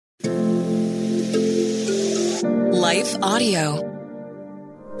Life Audio.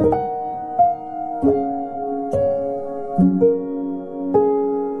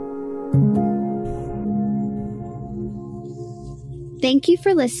 Thank you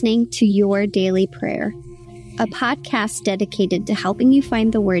for listening to Your Daily Prayer, a podcast dedicated to helping you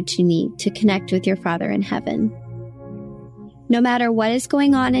find the words you need to connect with your Father in heaven. No matter what is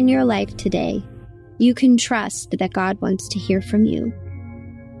going on in your life today, you can trust that God wants to hear from you.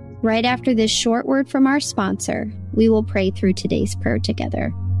 Right after this short word from our sponsor, we will pray through today's prayer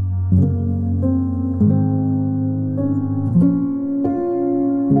together.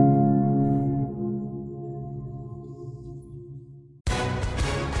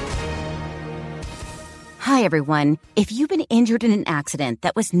 Hi, everyone. If you've been injured in an accident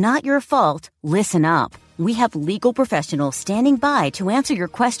that was not your fault, listen up. We have legal professionals standing by to answer your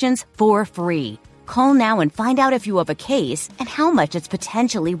questions for free. Call now and find out if you have a case and how much it's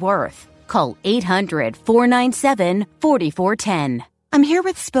potentially worth. Call 800-497-4410. I'm here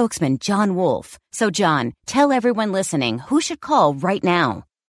with spokesman John Wolf. So, John, tell everyone listening who should call right now.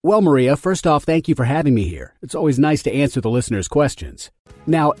 Well, Maria, first off, thank you for having me here. It's always nice to answer the listeners' questions.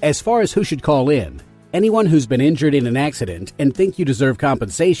 Now, as far as who should call in, anyone who's been injured in an accident and think you deserve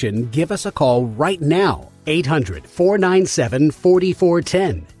compensation, give us a call right now.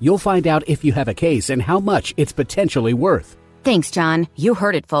 800-497-4410. You'll find out if you have a case and how much it's potentially worth. Thanks, John. You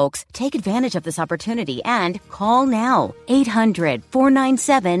heard it, folks. Take advantage of this opportunity and call now.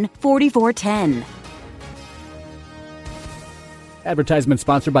 800-497-4410. Advertisement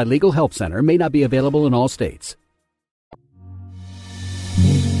sponsored by Legal Help Center. May not be available in all states.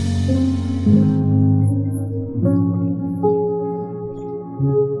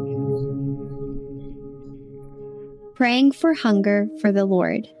 Praying for Hunger for the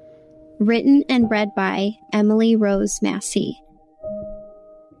Lord. Written and read by Emily Rose Massey.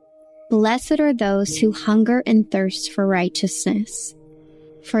 Blessed are those who hunger and thirst for righteousness,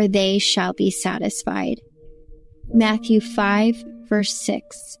 for they shall be satisfied. Matthew 5, verse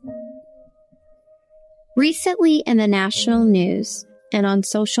 6. Recently in the national news and on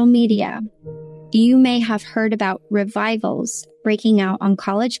social media, you may have heard about revivals breaking out on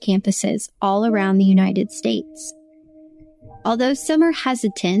college campuses all around the United States. Although some are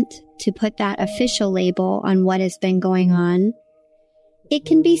hesitant to put that official label on what has been going on, it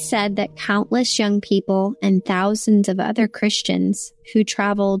can be said that countless young people and thousands of other Christians who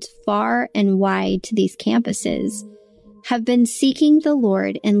traveled far and wide to these campuses have been seeking the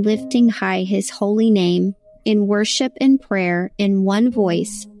Lord and lifting high His holy name in worship and prayer in one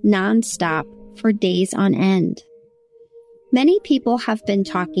voice, nonstop, for days on end. Many people have been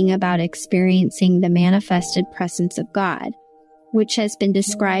talking about experiencing the manifested presence of God, which has been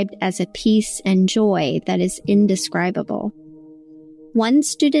described as a peace and joy that is indescribable. One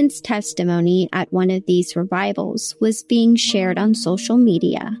student's testimony at one of these revivals was being shared on social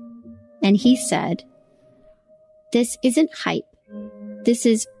media, and he said, "This isn't hype. This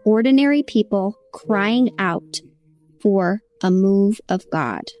is ordinary people crying out for a move of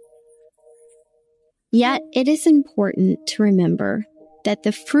God." Yet it is important to remember that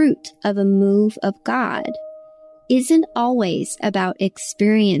the fruit of a move of God isn't always about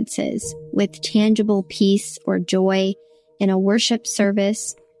experiences with tangible peace or joy in a worship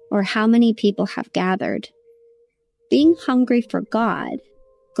service or how many people have gathered. Being hungry for God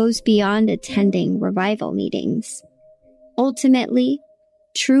goes beyond attending revival meetings. Ultimately,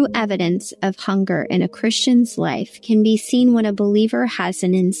 true evidence of hunger in a Christian's life can be seen when a believer has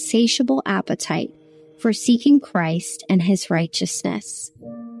an insatiable appetite for seeking Christ and His righteousness.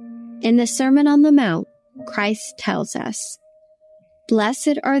 In the Sermon on the Mount, Christ tells us,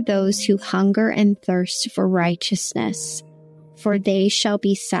 "Blessed are those who hunger and thirst for righteousness, for they shall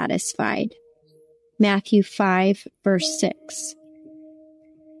be satisfied." Matthew 5, verse 6.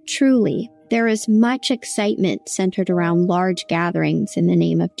 Truly, there is much excitement centered around large gatherings in the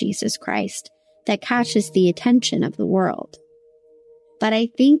name of Jesus Christ that catches the attention of the world. But I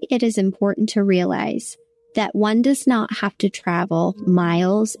think it is important to realize that one does not have to travel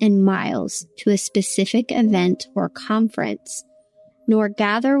miles and miles to a specific event or conference, nor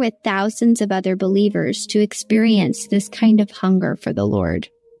gather with thousands of other believers to experience this kind of hunger for the Lord.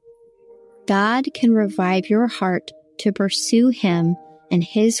 God can revive your heart to pursue Him and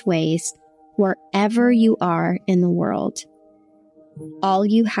His ways wherever you are in the world. All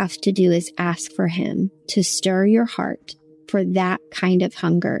you have to do is ask for Him to stir your heart for that kind of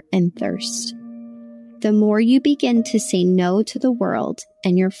hunger and thirst. The more you begin to say no to the world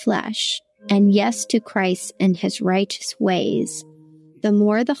and your flesh, and yes to Christ and His righteous ways, the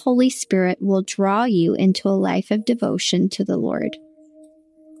more the Holy Spirit will draw you into a life of devotion to the Lord.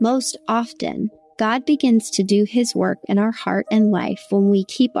 Most often, God begins to do His work in our heart and life when we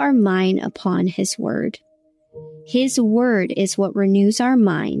keep our mind upon His Word. His Word is what renews our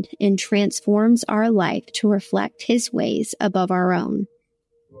mind and transforms our life to reflect His ways above our own.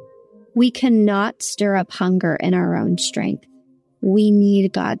 We cannot stir up hunger in our own strength. We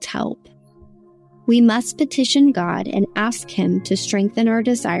need God's help. We must petition God and ask Him to strengthen our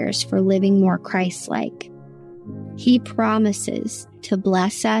desires for living more Christ-like. He promises to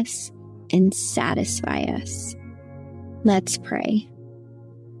bless us and satisfy us. Let's pray.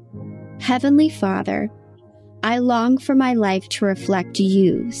 Heavenly Father, I long for my life to reflect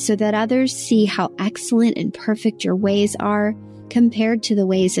You so that others see how excellent and perfect Your ways are compared to the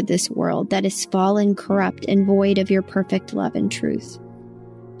ways of this world that is fallen, corrupt, and void of Your perfect love and truth.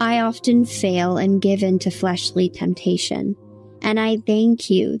 I often fail and give in to fleshly temptation, and I thank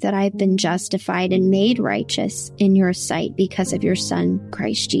You that I've been justified and made righteous in Your sight because of Your Son,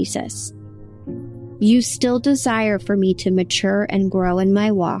 Christ Jesus. You still desire for me to mature and grow in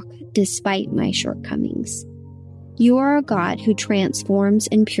my walk despite my shortcomings. You are a God who transforms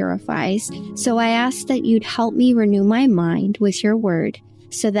and purifies, so I ask that You'd help me renew my mind with Your Word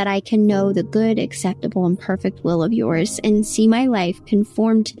so that I can know the good, acceptable, and perfect will of Yours and see my life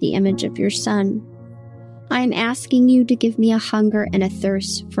conformed to the image of Your Son. I am asking You to give me a hunger and a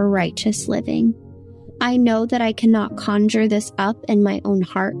thirst for righteous living. I know that I cannot conjure this up in my own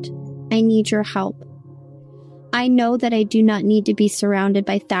heart. I need Your help. I know that I do not need to be surrounded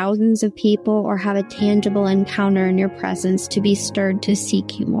by thousands of people or have a tangible encounter in Your presence to be stirred to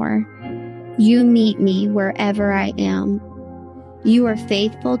seek You more. You meet me wherever I am. You are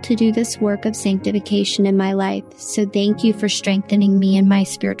faithful to do this work of sanctification in my life, so thank You for strengthening me in my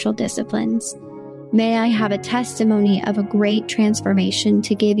spiritual disciplines. May I have a testimony of a great transformation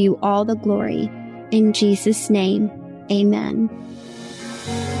to give You all the glory. In Jesus' name, amen.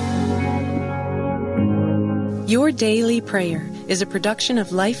 Your Daily Prayer is a production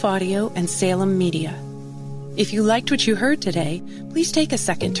of Life Audio and Salem Media. If you liked what you heard today, please take a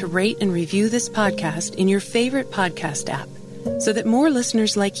second to rate and review this podcast in your favorite podcast app so that more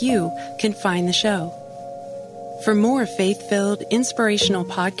listeners like you can find the show. For more faith-filled, inspirational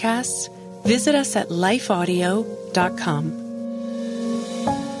podcasts, visit us at lifeaudio.com.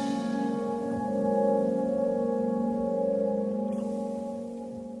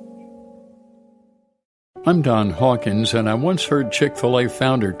 I'm Don Hawkins, and I once heard Chick-fil-A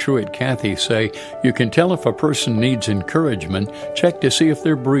founder Truett Cathy say, "You can tell if a person needs encouragement, check to see if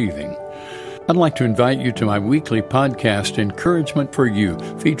they're breathing." I'd like to invite you to my weekly podcast, Encouragement for You,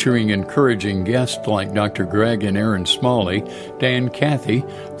 featuring encouraging guests like Dr. Greg and Aaron Smalley, Dan Cathy,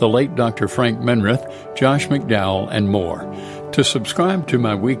 the late Dr. Frank Menrith, Josh McDowell, and more. To subscribe to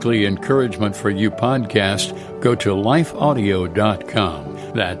my weekly Encouragement for You podcast, go to lifeaudio.com.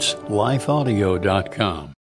 That's lifeaudio.com.